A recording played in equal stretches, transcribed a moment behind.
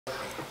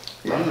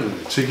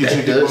Chicken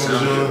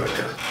Parmesan.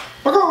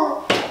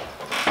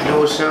 You know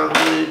what sounds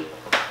good?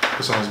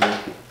 What sounds good?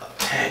 A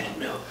patty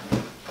melt.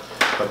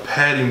 A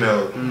patty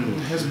melt.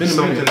 It's been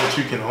something that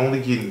you can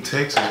only get in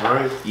Texas,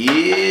 right?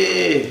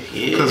 Yeah.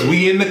 Because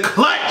we in the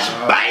clutch,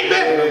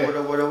 baby.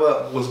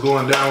 What? What's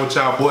going down with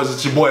y'all boys?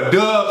 It's your boy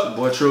Dub. Your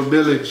boy True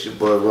Billy. It's your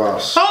boy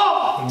Ross.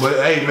 Oh! But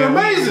hey, man,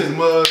 amazing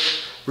mug.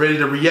 Ready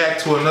to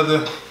react to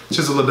another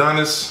Chisel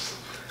Adonis.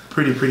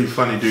 Pretty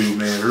funny dude,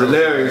 man. Real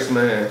hilarious,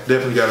 man.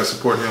 Definitely got to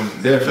support him.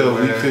 NFL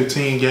Week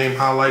 15 game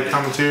highlight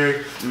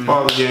commentary.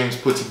 All the games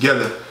put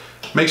together.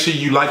 Make sure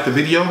you like the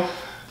video.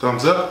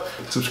 Thumbs up.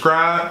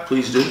 Subscribe.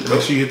 Please do.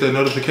 Make sure you hit that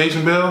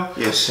notification bell.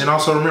 Yes. And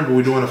also remember,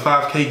 we're doing a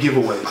 5K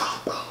giveaway.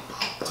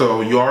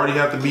 So you already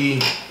have to be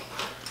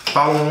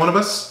following one of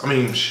us. I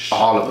mean,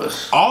 all of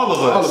us. All of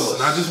us.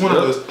 Not just one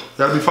of us. You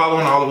got to be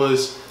following all of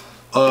us.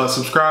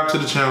 Subscribe to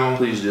the channel.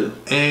 Please do.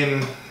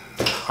 And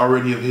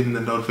already have hidden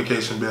the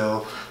notification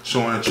bell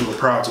showing that you're a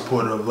proud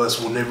supporter of us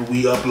whenever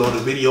we upload a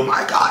video.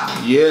 My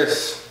God.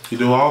 Yes. You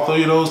do all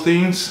three of those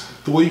things.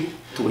 You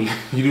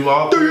do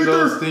all three of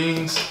those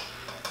things.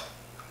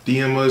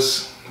 DM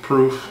us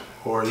proof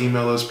or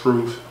email us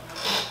proof.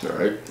 All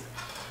right.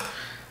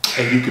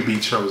 And you could be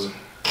chosen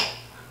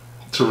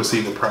to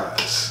receive a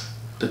prize.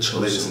 The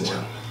chosen Ladies and one.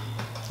 gentlemen.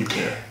 You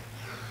can.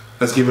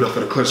 Let's give it up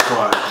for the Clutch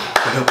Squad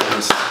for helping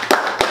us.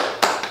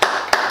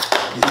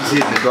 He's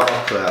hitting the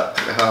golf clap.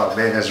 Oh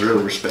man, that's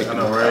real respect. I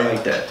know, right? I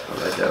like that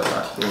a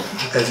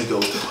lot. As he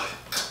goes to play.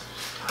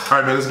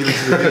 Alright, man, let's get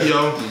into the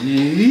video.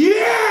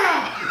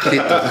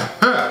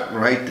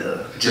 Right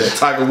there. Just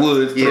Tiger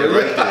Woods. Yeah,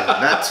 right there.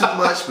 Not too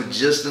much, but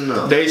just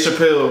enough. Dave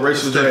Chappelle,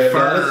 racial drag.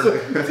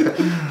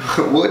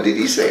 What did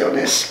he say on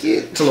that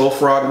skit? Hello,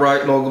 fried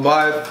right, no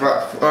goodbye.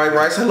 Fried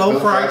rice, hello,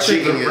 fried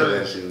chicken. Yeah,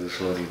 that shit was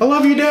funny. I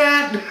love you,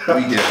 Dad. We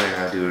definitely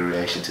gotta do a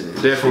reaction to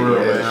this.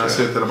 Definitely, man. I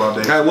said that about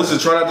that. Hey, what's it?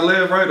 Try not to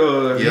laugh, right?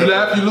 You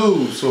laugh, you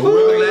lose. So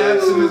whoever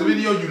laughs in this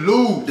video, you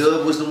lose.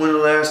 Dub was the winner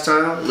last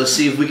time. Let's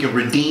see if we can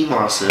redeem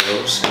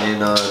ourselves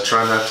and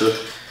try not to.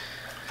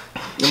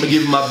 I'm gonna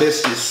give him my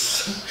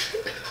bestest.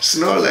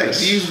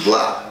 Snorlax, use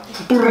block.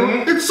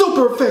 It's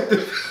super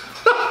effective.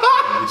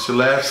 Get your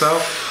laughs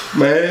out.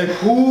 Man.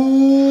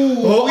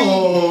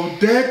 Ooh.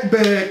 Deck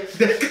back.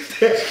 Deck.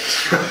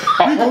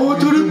 We going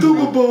to the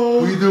Super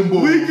Bowl. We them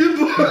boys.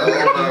 Oh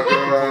my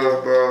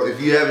God, bro. If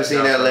you haven't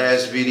seen that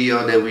last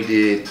video that we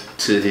did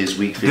to his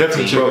week 15,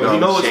 definitely check it out. You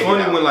know what's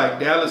funny when like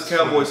Dallas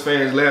Cowboys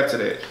fans laugh to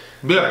that.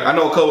 Yeah, I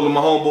know a couple of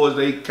my homeboys,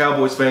 they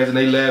Cowboys fans, and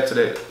they laugh to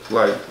that.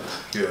 Like,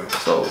 yeah.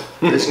 So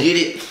let's get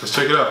it. Let's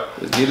check it out.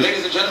 Let's get it.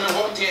 Ladies and gentlemen,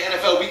 welcome to your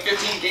NFL Week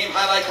 15 game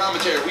highlight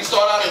commentary. We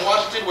start out in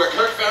Washington, where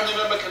Kirk family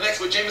member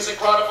connects with Jamison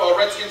Crowder for a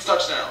Redskins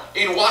touchdown.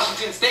 In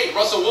Washington State,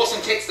 Russell Wilson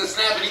takes the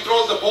snap and he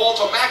throws the ball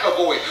to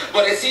McAvoy.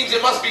 But it seems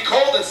it must be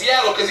cold in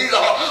Seattle because he's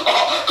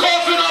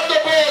coughing up the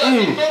ball as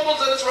he fumbles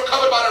and it's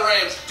recovered by the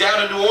Rams.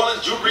 Down in New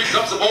Orleans, Drew Brees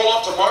dumps the ball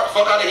off to Mark.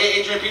 Fuck out of here,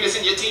 Adrian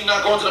Peterson. Your team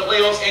not going to the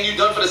playoffs and you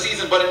done for the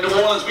season. But in New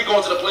Orleans, we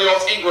going to the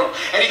playoffs. Ingram.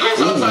 And he goes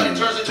outside and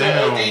turns into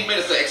an ordained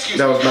minister. Excuse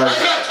me. That was nice.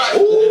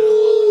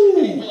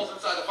 He falls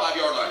inside the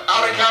 5-yard line.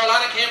 Out in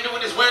Carolina, Cam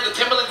Newton is wearing the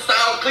Timberland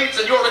style cleats,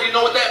 and you already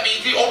know what that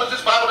means. He opens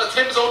his Bible to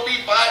Tim's OD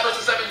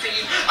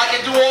 5:17. I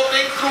can do all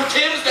things through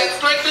Tim's that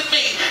strengthen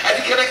me,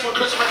 as he connects with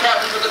Christian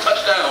McCaffrey with a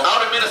touchdown.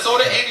 Out in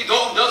Minnesota, Andy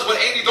Dalton does what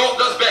Andy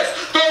Dalton does best.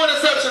 Throw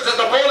interceptions as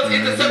the ball is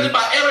intercepted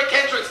by Eric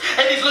Kendricks,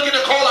 and he's looking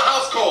to call a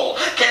house call.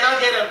 Can I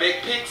get a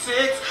big pick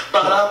six?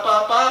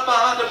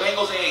 Ba-da-ba-ba-ba, the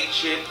Bengals ain't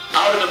shit.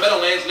 Out in the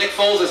Meadowlands, Nick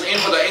Foles is in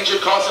for the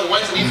injured Carson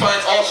Wentz, and he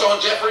finds Alshon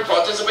Jeffrey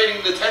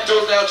participating in the 10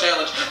 toes down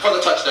challenge for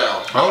the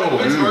touchdown. Out in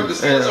Pittsburgh, the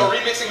Steelers are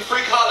remixing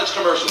free college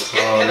commercials.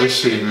 Get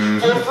connected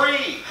for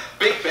free.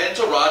 Big Ben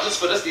to Rodgers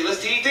for the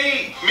Steelers TD.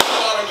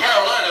 Meanwhile in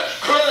Carolina,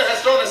 Krillin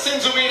has thrown a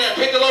Sinzumine and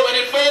Piccolo and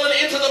it fallen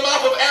into the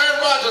mouth of Aaron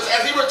Rodgers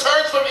as he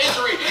returns from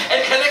injury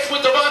and connects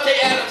with Devontae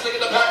Adams to get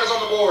the Packers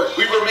on the board.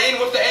 We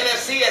remain with the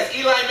NFC as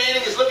Eli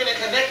Manning is looking to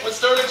connect with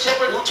Sterling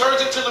Shepard, who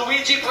turns into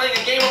Luigi playing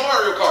a game of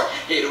Mario Kart.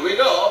 Here we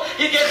go.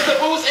 He gets the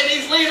boost and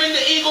he's leaving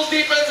the Eagles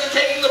defense and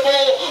taking the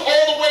ball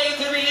all the way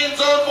into the end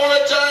zone for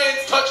a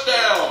Giants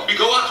touchdown. We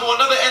go out to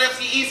another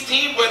NFC East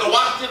team where the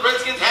Washington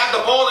Redskins have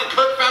the ball and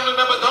Kirk family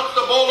member dumps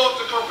the ball off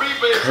to Kurt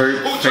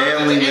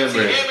family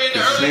member.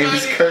 His name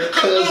is Kirk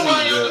Cousins.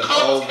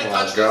 Oh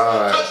my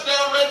God.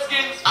 Touchdown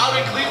Redskins. Out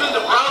in Cleveland,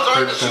 the Browns are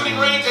in the shooting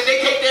range and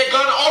they take their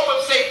gun off of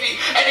safety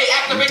and they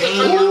activate the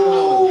trigger.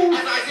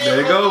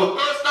 There you go.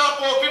 First down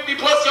for a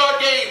 50-plus yard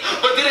gain.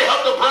 But did it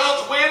help the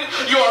Browns win?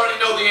 You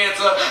already know the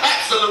answer.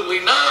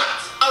 Absolutely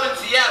not. Out in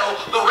Seattle,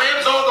 the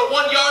Rams are on the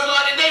 1-yard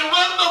line and they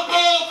run the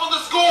ball for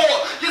the score.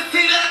 You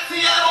see that,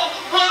 Seattle?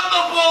 Run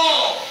the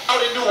ball. Out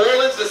in New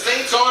Orleans, the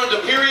Saints are in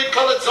the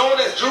period-colored zone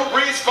as Drew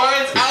Brees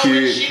finds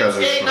Alvin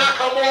Sheepscape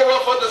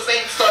Nakamura for the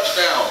Saints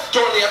touchdown.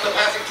 Shortly after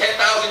passing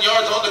 10,000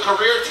 yards on the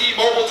career,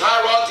 T-Mobile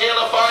Tyrod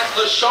Taylor finds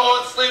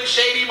LaShawn Slim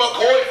Shady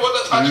McCoy for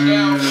the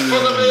touchdown for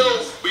the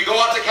Bills. We go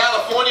out to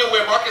California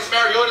where Marcus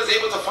Mariota is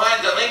able to find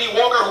Delaney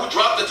Walker, who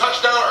dropped the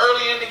touchdown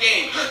early in the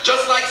game.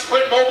 Just like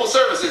Sprint Mobile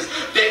Services,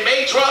 they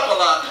may drop a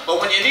lot,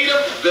 but when you need them,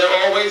 they're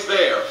always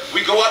there.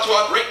 We go out to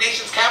our great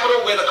nation's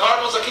capital where the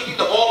Cardinals are kicking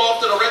the ball off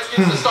to the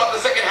Redskins to start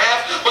the second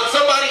half, but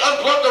somebody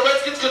unplugged the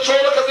Redskins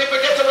controller because they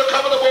forget to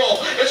recover the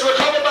ball. It's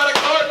recovered by the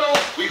Cardinals.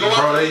 We go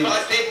out to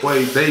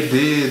wait, they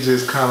did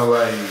just kind of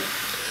like...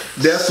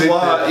 That's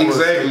why,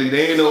 exactly.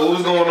 They didn't know what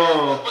was going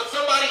on. But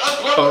somebody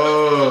unplugged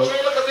the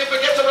controller because they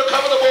forget to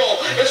recover the ball.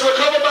 It's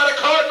recovered by the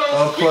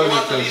Cardinals. We go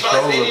out to Levi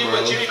Stadium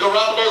where Jimmy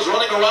Garoppolo's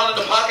running around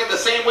in the pocket the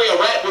same way a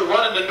rat would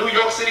run in the New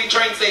York City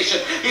train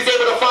station. He's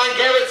able to find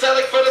Garrett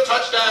Selleck for the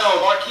touchdown.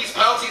 Marquise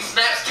Pouncey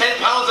snaps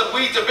 10 pounds of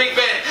weed to Big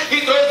Ben.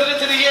 He throws it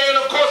into the air, and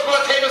of course,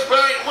 Martavis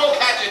Bryant will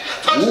catch it.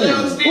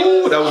 Touchdown, Steelers.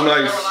 Ooh, that was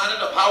nice. Carolina,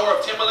 the power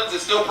of Timberlands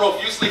is still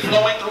profusely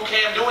flowing through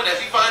Cam Newton as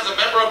he finds a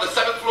member of the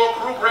 7th floor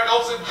crew, Greg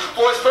Olsen,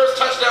 for his first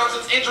touchdown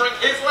since injuring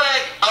his leg.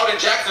 Out in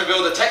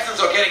Jacksonville, the Texans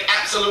are getting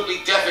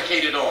absolutely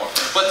defecated on.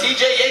 But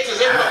TJ Yates is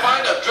able to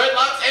find a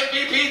dreadlocks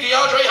MVP,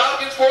 DeAndre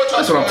Hopkins, for a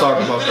touchdown. That's what I'm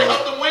talking about. Did it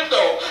help them win,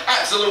 though?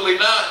 Absolutely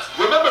not.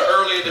 Remember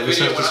earlier in the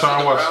video when I said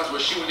the Browns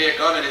were shooting their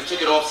gun and it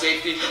took it off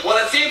safety? Well,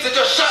 it seems it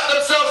just shot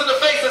themselves in the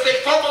face as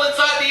they fumble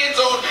inside the end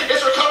zone.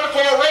 It's recovered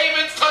for a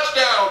Ravens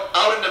touchdown.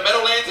 Out in the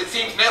Meadowlands, it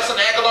seems Nelson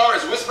Aguilar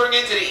is whispering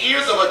into the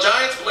ears of a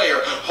Giants player,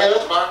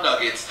 "Hold my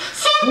nuggets."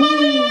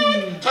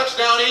 Somebody!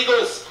 Touchdown,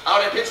 Eagles.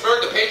 Out in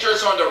Pittsburgh, the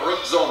Patriots are on the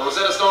rook zone.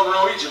 Rosetta Stone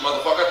Norwegian,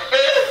 motherfucker.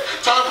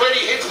 Tom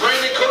Brady hits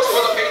Brandon Cooks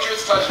for the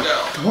Patriots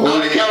touchdown.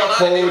 Out in Carolina,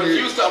 they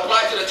refuse to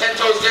apply to the 10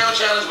 toes down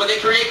challenge, but they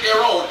create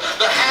their own,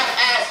 the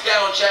half-ass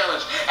down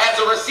challenge, as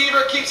the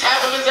receiver keeps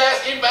half of his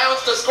ass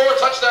inbounds to score a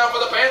touchdown for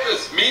the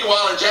Panthers.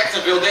 Meanwhile, in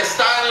Jacksonville, they're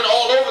styling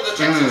all over the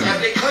Texans as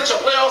they clinch a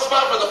playoff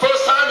spot for the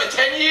first time in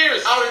 10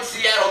 years. Out in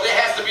Seattle, there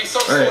has to be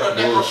some sort of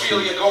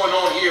necrophilia going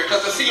on here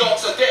because the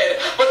Seahawks are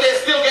dead, but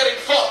they're still getting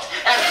fucked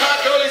as Todd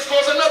Gurley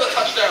scores another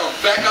touchdown.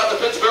 Back out to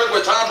Pittsburgh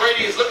where Tom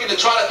Brady is looking to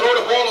try to throw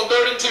the ball on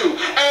 3rd and 2.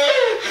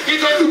 He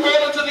throws the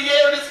ball into the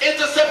air and it's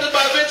intercepted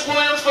by Vince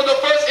Williams for the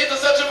first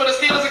interception for the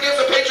Steelers against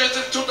the Patriots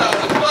since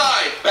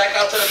 2005. Back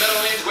out to the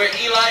Meadowlands where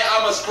Eli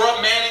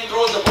Scrub Manning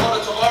throws the ball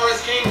to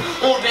Tavares King,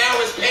 who now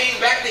is paying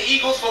back the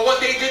Eagles for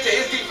what they did to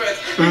his defense.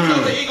 He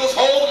tells the Eagles,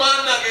 "Hold my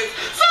nuggets."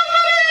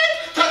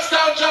 Somebody!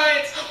 Touchdown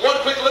Giants! One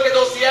quick look at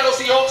those Seattle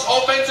Seahawks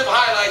offensive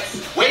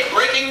highlights. Wait,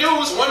 breaking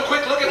news. One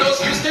quick look at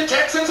those Houston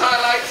Texans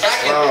highlights.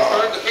 Back in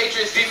Pittsburgh, the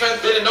Patriots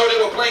defense didn't know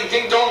they were playing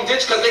ding-dong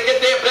ditch because they get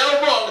their bell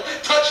rung.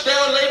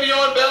 Touchdown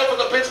Le'Veon Bell for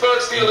the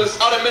Pittsburgh Steelers.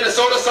 Out in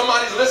Minnesota,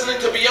 somebody's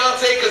listening to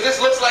Beyonce because this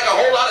looks like a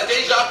whole lot of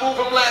deja vu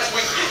from last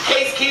week.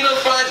 Case Keenum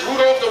finds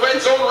Rudolph the Red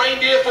Zone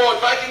reindeer for a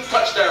Vikings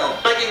touchdown.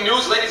 Breaking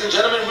news, ladies and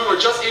gentlemen, we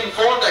were just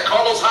informed that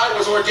Carlos Hyde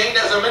was ordained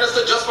as a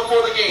minister just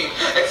before the game.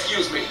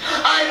 Excuse me.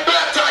 I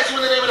baptize you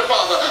in the name of the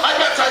Father. I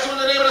baptize you in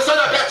the name of the Son.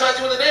 I baptize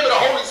you in the name of the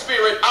Holy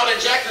Spirit. Out in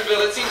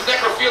Jacksonville, it seems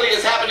necrophilia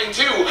is happening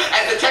too,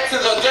 as the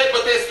Texans are dead,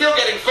 but they're still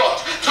getting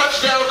fucked.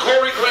 Touchdown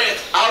Corey Grant.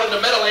 Out in the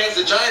Meadowlands,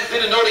 the Giants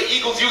didn't know the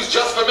Eagles used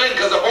just for men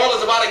because the ball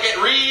is about to get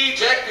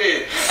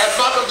rejected. As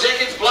Malcolm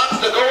Jenkins blocks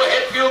the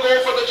go-ahead field goal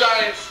for the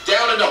Giants.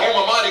 Down in the home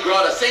of Mardi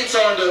Gras, the Saints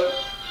are in the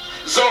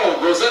zone.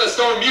 Rosetta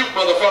Stone mute,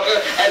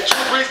 motherfucker, as Drew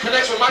Brees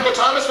connects with Michael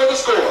Thomas for the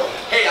score.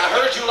 Hey, I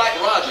heard you like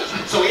Rodgers,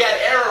 so he had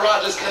Aaron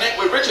Rodgers connect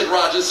with Richard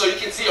Rodgers so you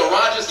can see a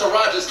Rodgers to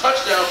Rodgers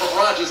touchdown from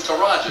Rodgers to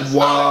Rodgers.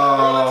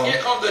 Wow. Here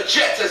come the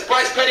Jets as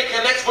Bryce Petty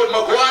connects with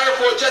McGuire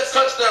for a Jets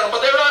touchdown,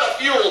 but they're out of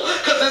fuel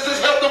because does this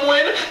help them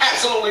win?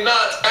 Absolutely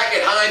not. Back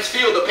at Heinz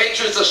Field, the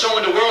Patriots are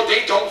showing the world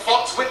they don't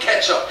fucks with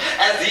ketchup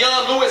as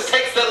Deion Lewis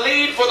takes the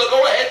lead for the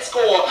go-ahead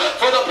score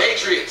for the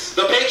Patriots.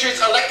 The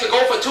Patriots elect to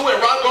go for 2 and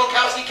Rob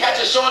Gronkowski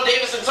catches Sean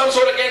Davis in some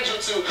sort of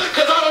genjutsu,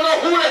 because I don't know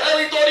who the hell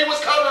he thought he was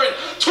covering.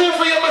 2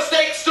 for your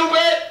mistake,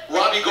 stupid.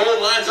 Robbie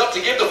Gould lines up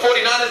to give the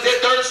 49ers their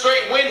 3rd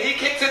straight win. He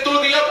kicks it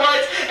through the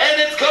uprights,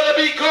 and it's gonna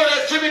be good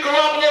as Jimmy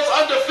Garoppolo's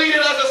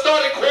undefeated as a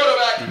starting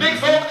quarterback. Big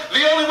folk,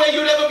 the only way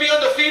you'd ever be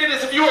undefeated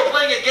is if you were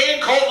playing a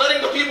game called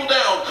letting the people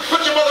down.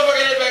 Put your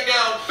motherfucking head back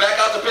down. Back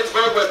out to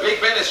Pittsburgh where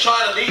Big Ben is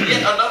trying to lead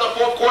yet another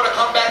 4th quarter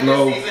comeback this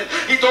season.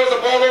 He throws the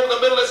ball over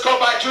the middle. It's caught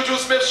by Juju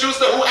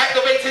Smith-Schuster, who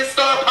activates his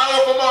star power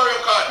for Mario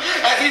Kart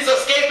as he's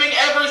escaping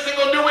every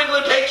single New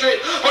England Patriot.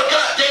 But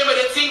god damn it,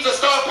 it seems the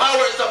star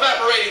power is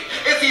evaporating.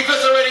 It's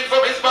eviscerating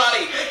from his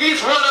body.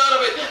 He's run out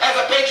of it as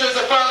the Patriots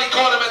have finally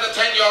caught him at the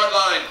 10-yard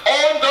line.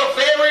 On the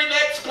very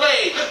next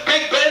play,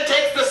 Big Ben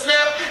takes the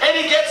snap and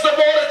he gets the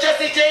ball to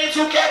Jesse James,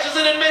 who catches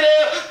it in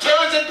midair,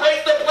 turns and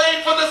breaks the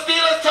plane for the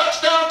Steelers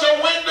touchdown to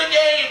win the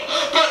game.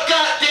 But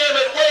god damn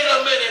it, wait a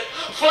minute.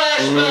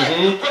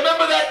 Flashback.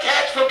 Remember that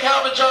catch from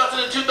Calvin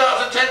Johnson in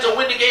 2010 to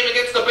win the game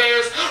against the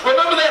Bears?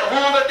 Remember that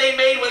rule that they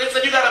made when it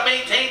said you gotta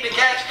maintain the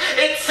catch?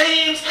 It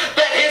seems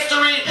that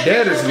history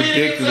is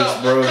ridiculous,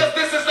 bro. Because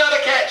this is not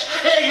a catch.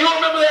 Hey, you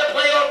remember that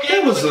playoff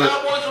game where the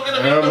Cowboys were gonna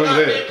beat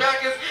the Green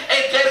Packers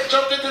and Dez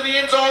jumped into the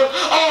end zone?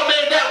 Oh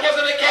man, that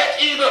wasn't a catch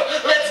either.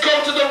 Let's go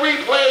to the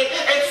replay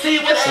and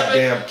see what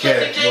happened.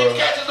 Jesse James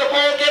catches the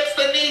ball, gets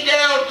the knee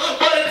down,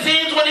 but it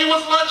seems when he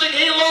was lunging,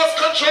 he lost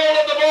control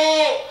of the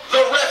ball. The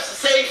refs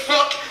say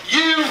fuck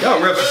you. Y'all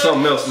refs are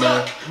something else,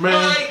 man.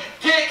 My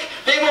dick.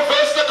 They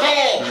reversed the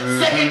call.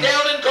 Second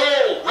down and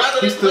goal.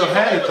 Rather than still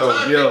had it though.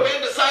 Yeah. Ben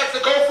decides to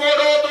go for it.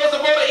 All throws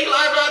the ball to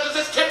Eli Rogers.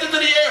 Is tipped into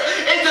the air.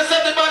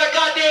 Intercepted by the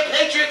goddamn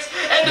Patriots.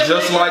 And the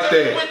just like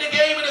that. Win the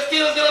game and the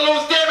Steelers gonna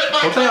lose. Damn it,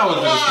 Mike. They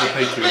always do this to the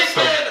Patriots.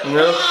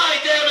 Why,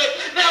 damn it?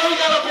 Now we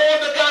gotta board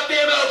the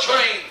goddamn L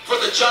train for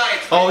the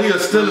Giants. Oh, he a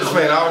Steelers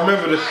fan. I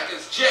remember this.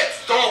 Packers,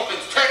 Jets,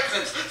 Dolphins,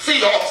 Texans,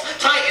 Seahawks,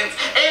 Titans,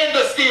 and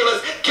the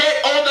Steelers get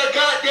on the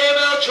goddamn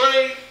L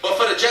train. But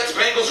for the Jets,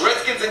 Bengals,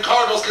 Redskins, and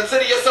Cardinals,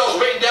 consider yourselves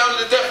written down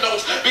in the death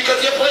notes because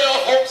your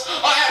playoff hopes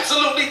are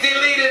absolutely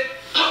deleted.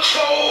 Oh,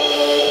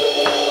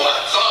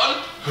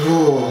 son.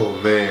 Oh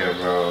man,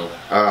 bro.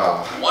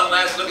 Oh. One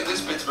last look at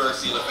this Pittsburgh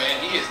Steelers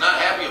fan. He is not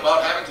happy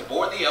about having to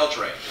board the L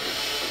train.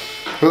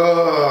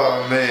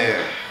 Oh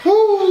man.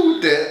 Woo,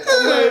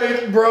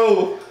 that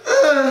bro.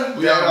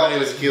 That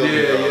almost killed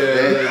me,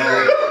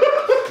 bro.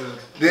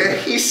 Then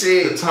he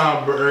said the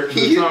Tom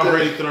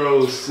Brady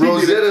throws.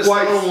 Rosetta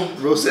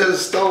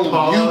Stone, mute,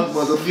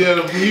 motherfucker. Yeah,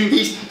 the mute.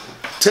 He's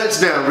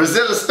touchdown.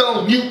 Rosetta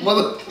Stone, mute,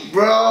 mother.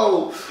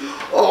 Bro.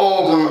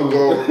 Oh my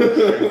god.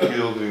 It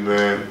killed me,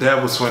 man.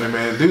 That was funny,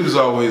 man. Dude is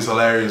always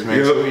hilarious, man.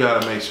 Yep. So we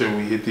gotta make sure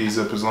we hit these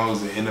up as long as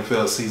the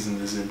NFL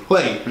season is in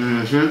play.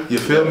 You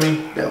feel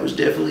me? That was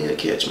definitely a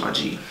catch, my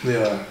G.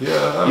 Yeah.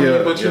 I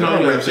mean, but you know,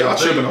 y'all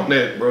tripping on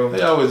that, bro.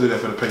 They always do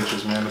that for the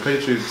Patriots, man. The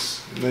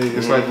Patriots,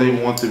 it's like they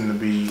want them to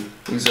be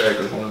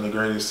one of the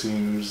greatest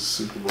teams,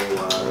 Super Bowl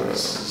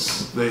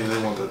wise. They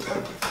want that to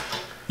happen.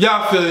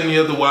 Y'all feel any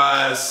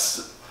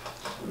otherwise?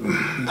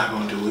 Not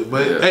gonna do it,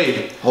 but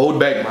hey, hold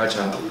back, my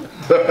child.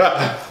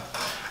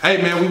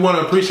 Hey man, we want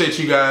to appreciate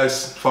you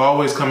guys for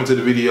always coming to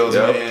the videos,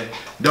 man.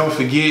 Don't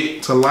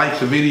forget to like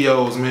the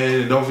videos,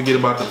 man, and don't forget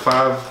about the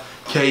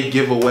 5K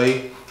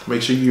giveaway.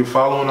 Make sure you're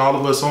following all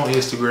of us on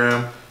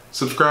Instagram.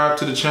 Subscribe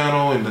to the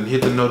channel and then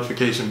hit the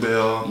notification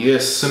bell.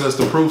 Yes. Send us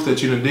the proof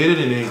that you done did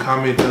it, and then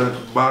comment at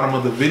the bottom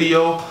of the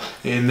video,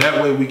 and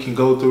that way we can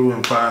go through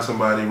and find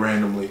somebody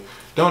randomly.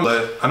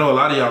 But I know a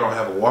lot of y'all don't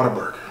have a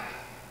Whataburger.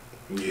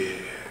 Yeah.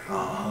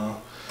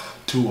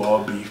 2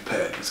 all beef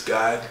patties,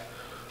 God.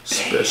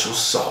 Special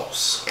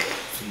sauce.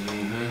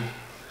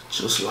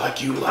 Just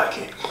like you like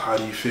it. How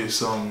do you fit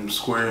something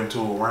square into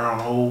a round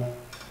hole?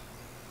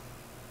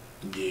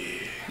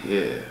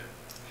 Yeah.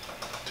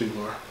 Too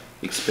far.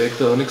 Expect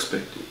the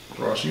unexpected.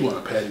 Ross, you want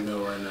a patty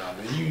meal right now,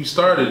 man. You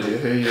started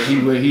it. He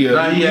wait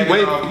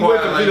for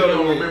the video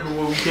to remember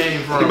where we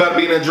came from. He about to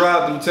be in that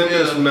drive through 10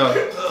 minutes from now.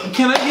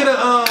 Can I get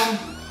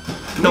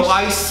a no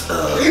ice?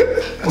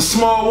 A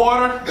small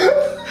water?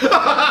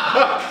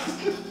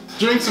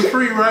 Drinks are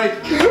free, right?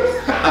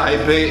 I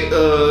bet.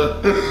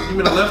 Give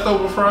me the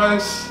leftover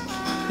fries.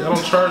 Y'all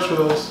don't charge for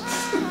those.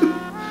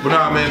 But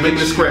nah, man, make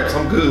the scraps.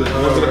 I'm good.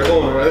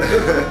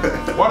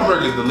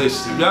 Whataburger is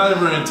delicious. If y'all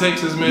ever in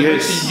Texas, man,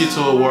 make sure you get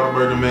to a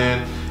Whataburger,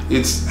 man.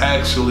 It's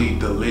actually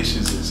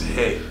delicious as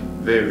heck.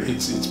 Very.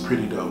 It's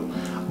pretty dope.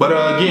 But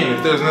again,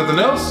 if there's nothing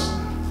else,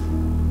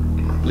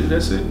 I believe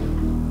that's it.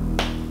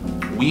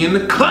 We in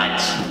the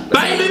clutch,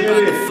 baby.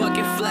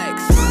 Fucking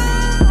flex.